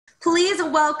Please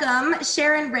welcome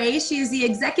Sharon Ray. She is the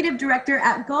Executive Director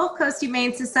at Gulf Coast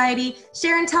Humane Society.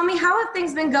 Sharon, tell me, how have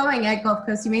things been going at Gulf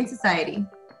Coast Humane Society?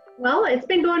 Well, it's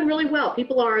been going really well.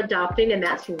 People are adopting, and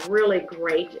that's really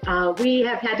great. We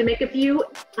have had to make a few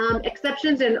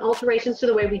exceptions and alterations to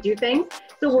the way we do things.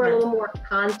 So we're a little more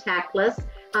contactless.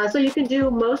 So you can do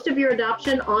most of your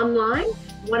adoption online.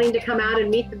 Wanting to come out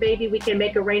and meet the baby, we can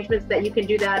make arrangements that you can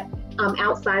do that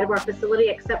outside of our facility,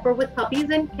 except for with puppies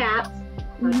and cats,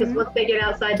 because once they get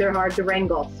outside, they're hard to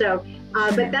wrangle. So,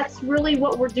 but that's really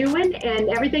what we're doing, and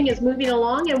everything is moving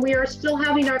along, and we are still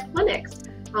having our clinics.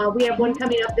 We have one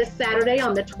coming up this Saturday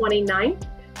on the 29th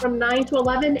from 9 to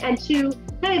 11, and to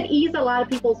kind of ease a lot of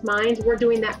people's minds, we're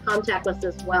doing that contactless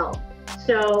as well.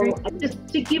 So just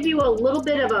to give you a little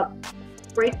bit of a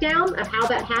breakdown of how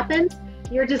that happens,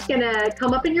 you're just gonna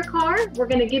come up in your car. We're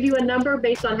gonna give you a number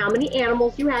based on how many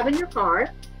animals you have in your car,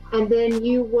 and then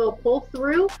you will pull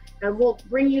through, and we'll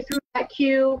bring you through that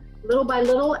queue little by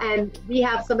little, and we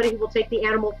have somebody who will take the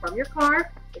animal from your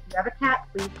car. If you have a cat,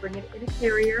 please bring it in a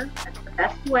carrier. That's the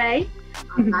best way,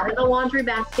 not in a laundry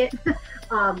basket.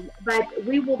 But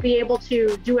we will be able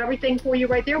to do everything for you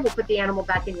right there. We'll put the animal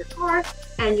back in your car,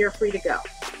 and you're free to go.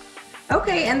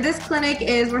 Okay, and this clinic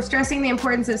we're stressing the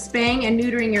importance of spaying and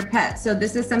neutering your pets. So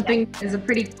this is something that is a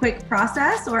pretty quick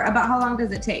process, or about how long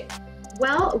does it take?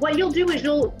 Well, what you'll do is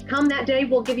you'll come that day,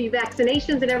 we'll give you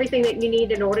vaccinations and everything that you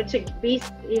need in order to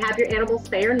have your animal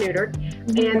spayed or neutered.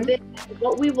 And then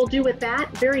what we will do with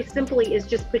that, very simply, is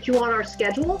just put you on our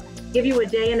schedule, give you a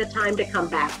day and a time to come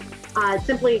back.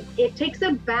 It takes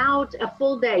about a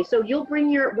full day. So you'll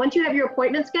bring once you have your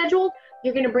appointment scheduled,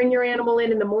 you're gonna bring your animal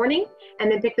in the morning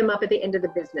and then pick them up at the end of the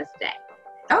business day.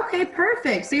 Okay,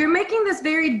 perfect. So you're making this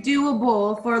very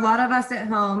doable for a lot of us at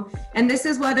home. And this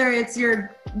is whether it's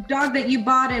your dog that you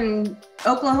bought in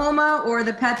Oklahoma or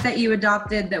the pet that you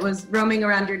adopted that was roaming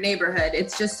around your neighborhood.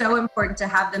 It's just so important to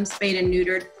have them spayed and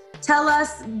neutered. Tell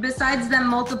us, besides them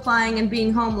multiplying and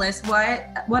being homeless,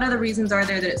 what other reasons are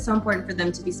there that it's so important for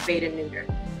them to be spayed and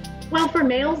neutered? Well, for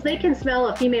males, they can smell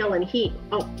a female in heat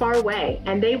far away,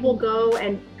 and they will go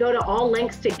to all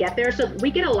lengths to get there. So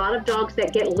we get a lot of dogs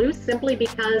that get loose simply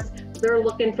because they're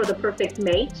looking for the perfect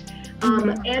mate.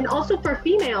 And also for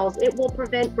females, it will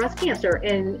prevent breast cancer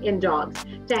in dogs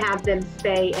to have them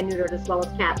spay and neutered, as well as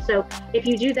cats. So if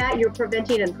you do that, you're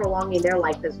preventing and prolonging their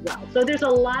life as well. So there's a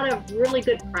lot of really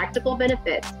good practical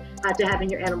benefits to having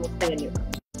your animals spay and neutered.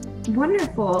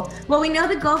 Wonderful. Well, we know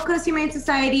the Gulf Coast Humane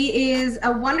Society is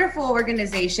a wonderful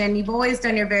organization. You've always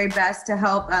done your very best to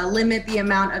help limit the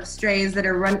amount of strays that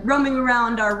are roaming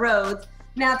around our roads.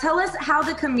 Now, tell us how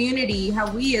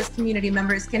we as community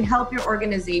members can help your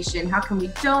organization. How can we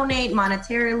donate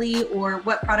monetarily, or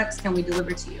what products can we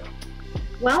deliver to you?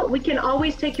 Well, we can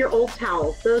always take your old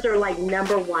towels. Those are like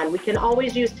number one. We can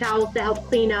always use towels to help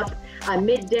clean up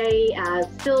midday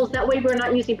spills. That way we're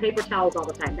not using paper towels all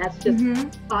the time. That's just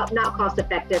not cost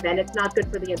effective, and it's not good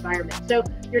for the environment. So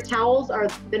your towels are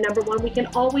the number one. We can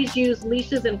always use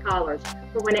leashes and collars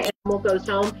for when an animal goes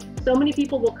home. So many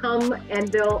people will come and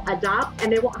they'll adopt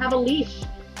and they won't have a leash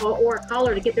or a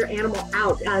collar to get their animal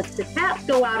out. The cats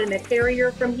go out in a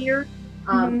carrier from here.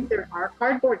 There are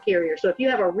cardboard carriers. So if you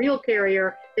have a real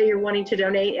carrier that you're wanting to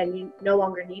donate and you no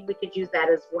longer need, we could use that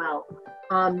as well.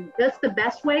 That's the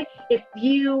best way. If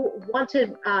you want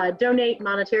to donate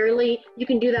monetarily, you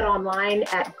can do that online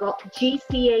at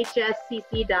gchscc.org.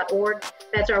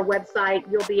 That's our website.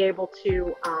 You'll be able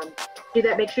to do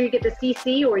that. Make sure you get the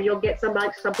CC, or you'll get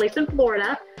someplace in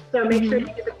Florida. So make sure you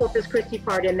get the Corpus Christi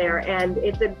part in there. And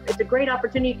it's a great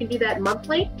opportunity. You can do that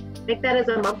monthly. Make that as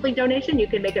a monthly donation. You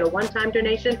can make it a one-time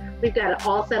donation. We've got it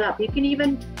all set up. You can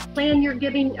even plan your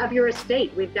giving of your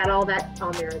estate. We've got all that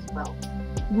on there as well.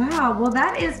 Wow, well,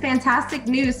 that is fantastic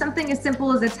news. Something as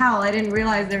simple as a towel. I didn't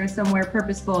realize there was somewhere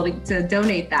purposeful to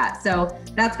donate that. So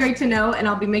that's great to know, and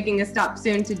I'll be making a stop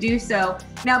soon to do so.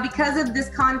 Now, because of this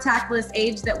contactless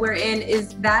age that we're in,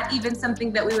 is that even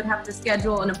something that we would have to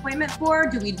schedule an appointment for?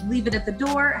 Do we leave it at the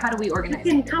door? How do we organize?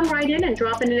 You can come right in and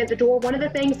drop it in at the door. One of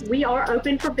the things, we are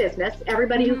open for business.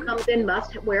 Everybody who comes in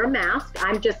must wear a mask.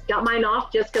 I'm just got mine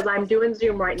off just because I'm doing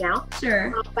Zoom right now.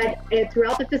 Sure. But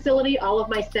throughout the facility, all of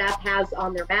my staff has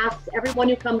on their masks. Everyone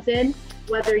who comes in,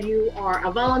 whether you are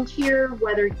a volunteer,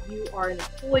 whether you are an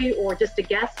employee or just a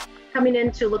guest coming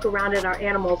in to look around at our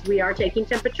animals, we are taking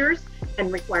temperatures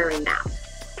and requiring masks.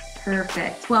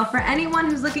 Perfect. Well, for anyone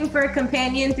who's looking for a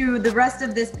companion through the rest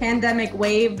of this pandemic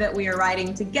wave that we are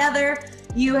riding together,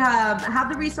 you have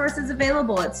the resources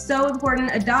available. It's so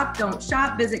important. Adopt, don't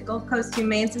shop. Visit Gulf Coast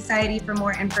Humane Society for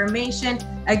more information.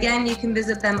 Again, you can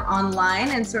visit them online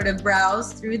and sort of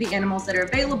browse through the animals that are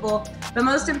available. But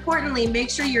most importantly, make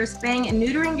sure you're spaying and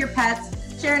neutering your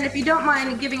pets. Sharon, if you don't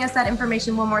mind giving us that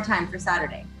information one more time for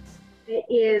Saturday. It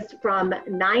is from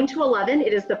 9 to 11.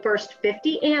 It is the first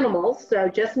 50 animals. So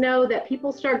just know that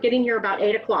people start getting here about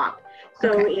 8 o'clock.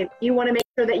 So if you want to make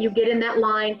sure that you get in that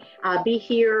line, be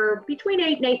here between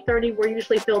 8 and 8:30. We're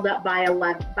usually filled up by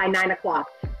 9 o'clock.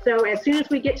 So as soon as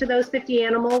we get to those 50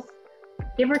 animals,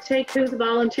 give or take who's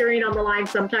volunteering on the line,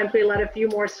 sometimes we let a few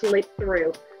more slip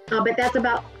through. But that's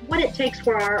about what it takes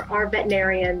for our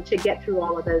veterinarian to get through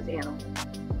all of those animals.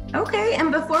 Okay,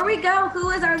 and before we go, who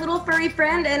is our little furry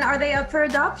friend and are they up for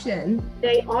adoption?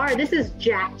 They are. This is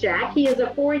Jack. He is a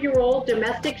 4-year-old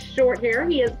domestic short hair.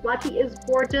 He is black. He is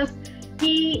gorgeous.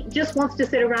 He just wants to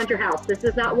sit around your house. This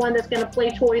is not one that's going to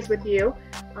play toys with you.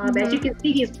 As you can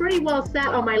see, he's pretty well sat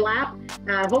on my lap.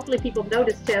 Hopefully people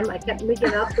noticed him. I kept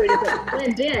making up so he doesn't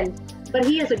blend in. But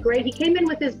he came in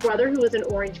with his brother, who is an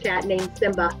orange cat named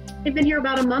Simba. They've been here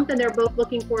about a month and they're both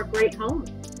looking for a great home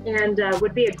and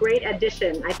would be a great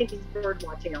addition. I think he's bird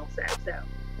watching also. So.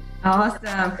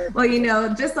 Awesome. Well, you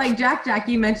know, just like Jack,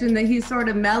 you mentioned that he's sort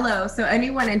of mellow. So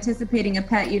anyone anticipating a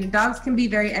pet, you know, dogs can be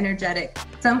very energetic,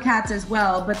 some cats as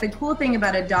well. But the cool thing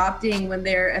about adopting when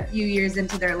they're a few years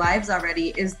into their lives already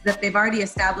is that they've already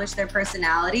established their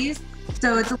personalities.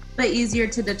 So it's a little bit easier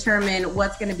to determine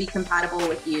what's going to be compatible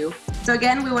with you. So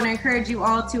again, we want to encourage you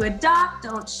all to adopt,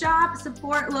 don't shop,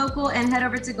 support local, and head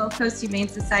over to Gulf Coast Humane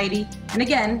Society. And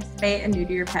again, spay and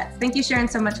neuter your pets. Thank you, Sharon,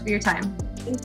 so much for your time.